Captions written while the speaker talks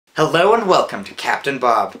Hello and welcome to Captain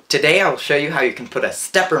Bob. Today I will show you how you can put a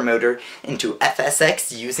stepper motor into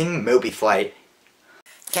FSX using MobiFlight.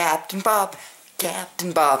 Captain Bob,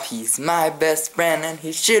 he's my best friend and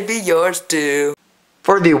he should be yours too.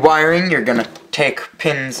 For the wiring, you're going to take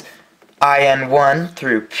pins IN1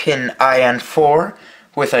 through pin IN4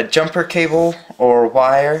 with a jumper cable or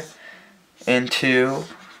wire into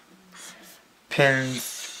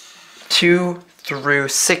pins 2 through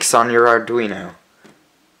 6 on your Arduino.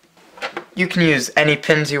 You can use any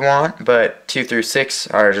pins you want, but 2 through 6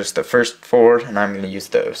 are just the first 4, and I'm going to use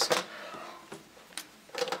those.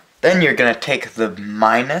 Then you're going to take the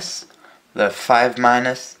minus, the 5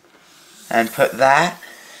 minus, and put that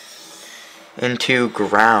into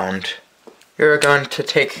ground. You're going to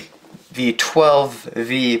take the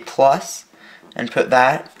 12V plus and put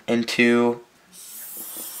that into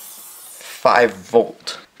 5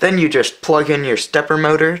 volt. Then you just plug in your stepper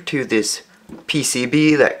motor to this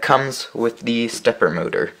PCB that comes with the stepper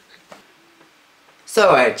motor. So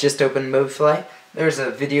I just opened MobiFlight. There's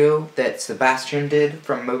a video that Sebastian did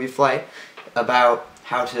from MobiFlight about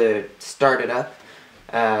how to start it up.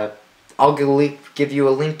 I'll give you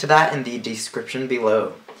a link to that in the description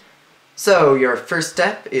below. So your first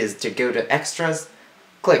step is to go to Extras,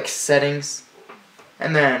 click Settings,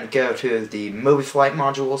 and then go to the MobiFlight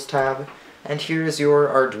Modules tab, and here's your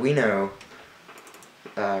Arduino.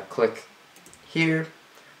 Click here,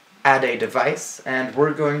 add a device, and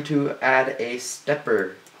we're going to add a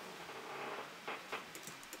stepper.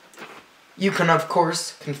 You can of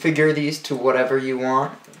course configure these to whatever you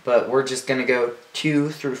want, but we're just going to go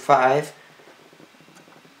 2 through 5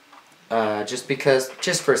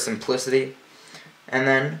 just for simplicity, and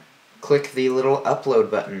then click the little upload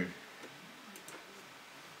button.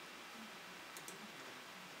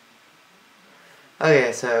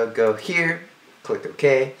 Okay, so go here, click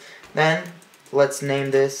OK, then let's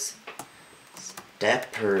name this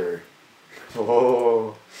stepper.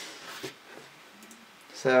 Oh.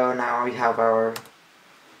 So now we have our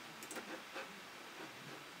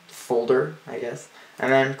folder, I guess,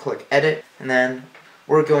 and then click edit, and then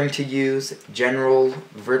we're going to use general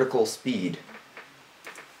vertical speed.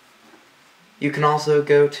 You can also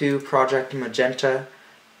go to Project Magenta,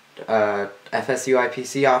 FSU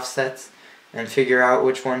IPC offsets, and figure out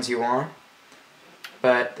which ones you want.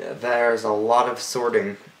 But there's a lot of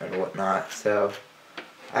sorting and whatnot, so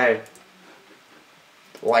I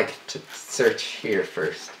like to search here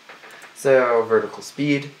first. So vertical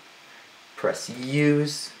speed, press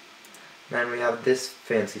use, then we have this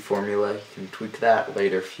fancy formula. You can tweak that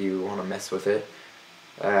later if you want to mess with it.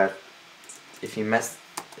 If you mess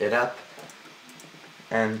it up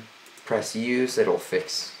and press use, it'll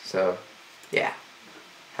fix. So yeah,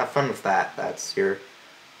 have fun with that. That's your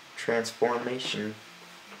transformation.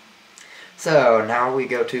 So now we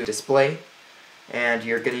go to display, and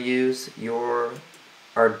you're going to use your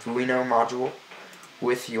Arduino module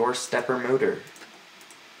with your stepper motor.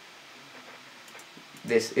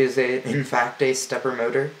 This is in fact a stepper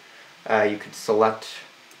motor. You could select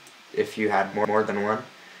if you had more than one.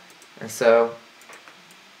 And so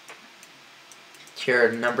here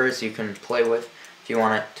are numbers you can play with if you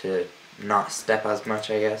want it to not step as much,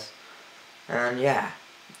 I guess. And yeah.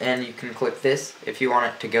 And you can click this if you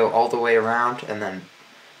want it to go all the way around and then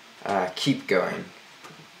keep going.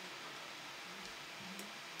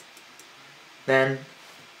 Then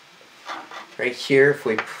right here, if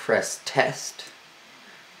we press test,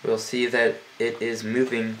 we'll see that it is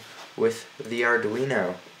moving with the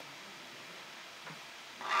Arduino.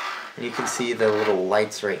 And you can see the little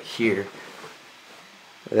lights right here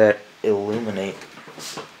that illuminate.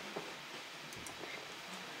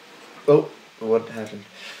 Oh, what happened?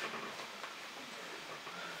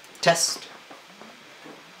 Test.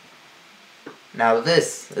 Now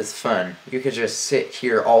this is fun. You could just sit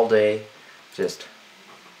here all day, just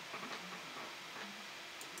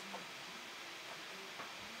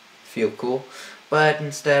feel cool. But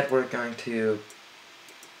instead we're going to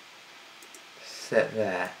set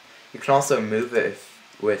that. You can also move it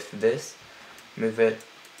with this. Move it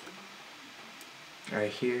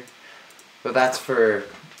right here. But that's for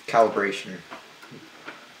calibration.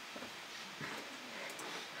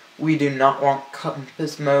 We do not want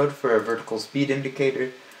compass mode for a vertical speed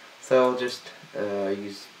indicator, so just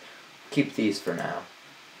keep these for now.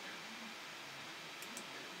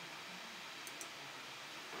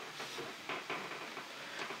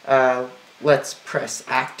 Let's press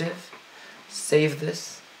active, save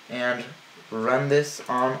this, and run this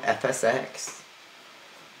on FSX.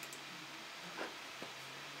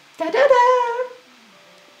 Da-da-da!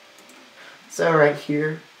 So right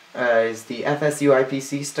here, is the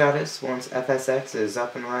FSUIPC status. Once FSX is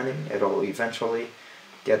up and running, it'll eventually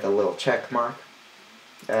get the little check mark.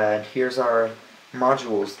 And here's our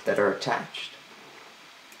modules that are attached.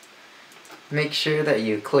 Make sure that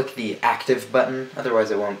you click the active button,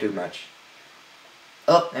 otherwise it won't do much.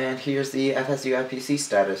 Oh, and here's the FSUIPC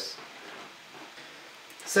status.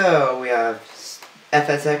 So we have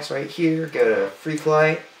FSX right here. Go to free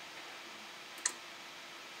flight.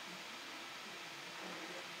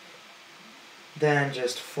 Then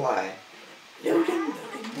just fly. Loading,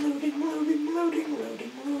 loading, loading, loading, loading,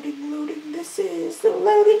 loading, loading, loading. This is the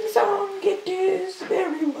loading song. It is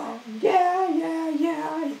very long. Yeah, yeah,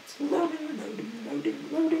 yeah. It's loading, loading, loading,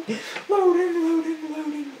 loading, loading, loading,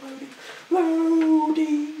 loading, loading,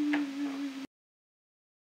 loading.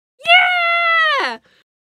 Yeah!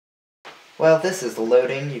 Well, this is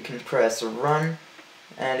loading. You can press run.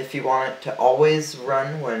 And if you want it to always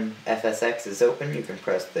run when FSX is open, you can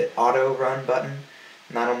press the auto run button,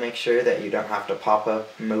 and that'll make sure that you don't have to pop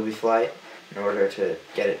up MobiFlight in order to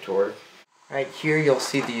get it to work. Right here you'll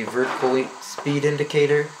see the vertical speed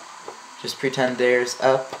indicator. Just pretend there's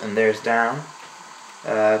up and there's down.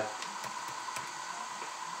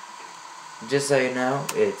 Just so you know,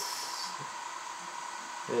 it's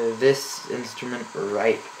this instrument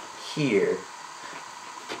right here.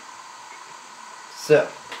 So,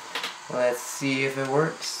 let's see if it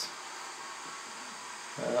works.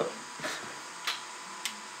 Oh.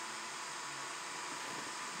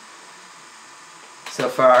 So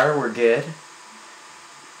far, we're good.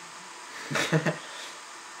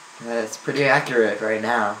 That's pretty accurate right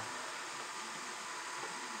now.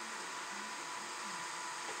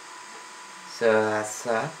 So that's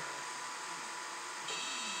up.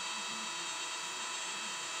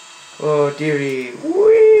 Oh dearie,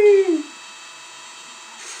 whee!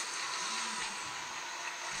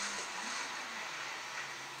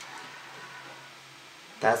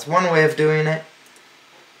 That's one way of doing it.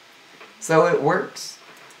 So it works.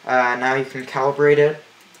 Now you can calibrate it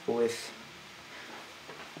with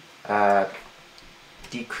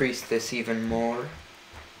decrease this even more.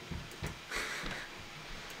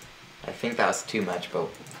 I think that was too much, but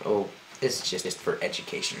oh, it's just for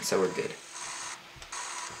education, so we're good.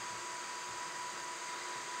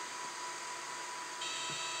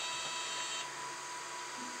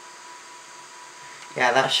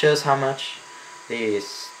 Yeah, that shows how much the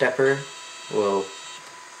stepper will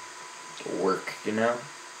work, you know?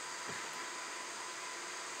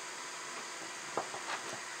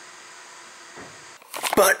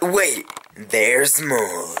 But wait, there's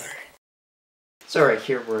more. So right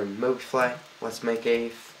here we're in MobiFlight. Let's make a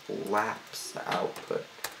flaps output.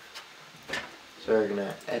 So we're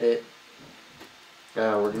gonna edit.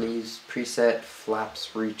 We're gonna use preset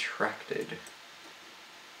flaps retracted.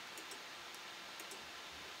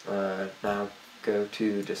 Now go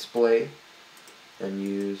to display and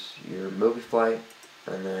use your MobiFlight,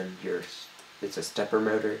 and then it's a stepper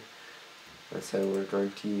motor, and so we're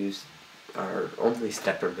going to use our only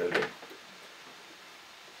stepper motor.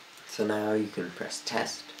 So now you can press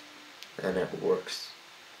test and it works.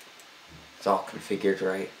 It's all configured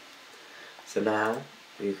right. So now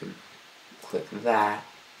you can click that,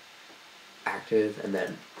 active, and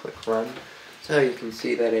then click run. So you can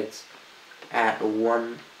see that it's at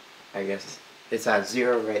 1, I guess it's at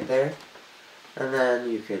 0 right there. And then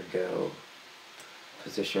you can go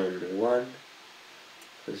position 1,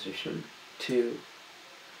 position 2,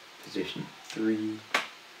 position 3,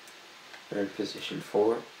 and position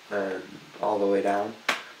 4, and all the way down.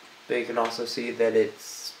 But you can also see that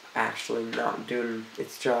it's actually not doing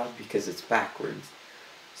its job because it's backwards.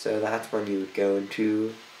 So that's when you would go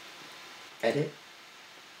into edit,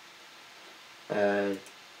 and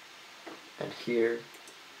here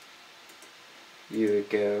you would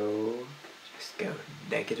just go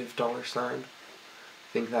negative $. I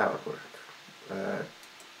think that would work.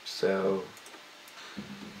 So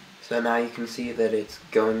now you can see that it's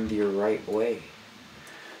going the right way.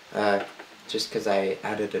 Just because I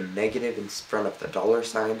added a negative in front of the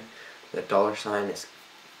 $, the $sign is,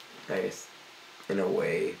 I guess, in a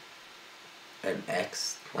way, an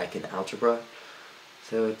X, like in algebra.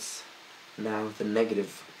 So it's now the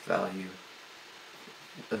negative value.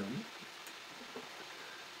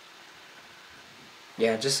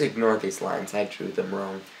 Yeah, just ignore these lines, I drew them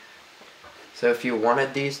wrong. So if you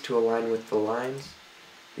wanted these to align with the lines,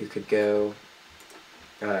 you could go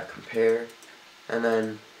compare, and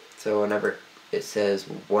then so whenever it says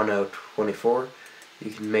 1024,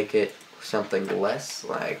 you can make it something less,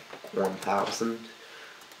 like 1000,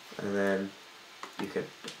 and then you could,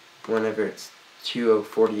 whenever it's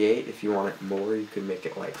 2048, if you want it more, you could make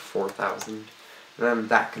it like 4000, and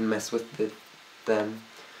that can mess with them.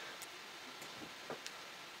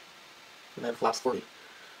 And then flaps 40.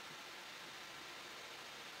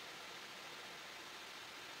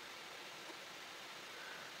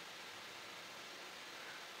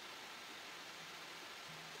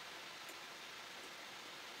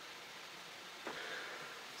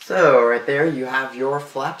 So, right there you have your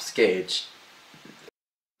flaps gauge.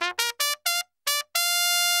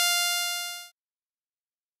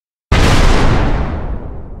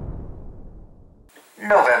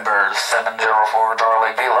 November 704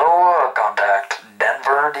 Charlie Kilo, contact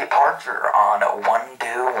Denver departure on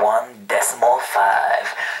 121.5,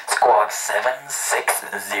 squawk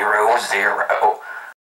 7600.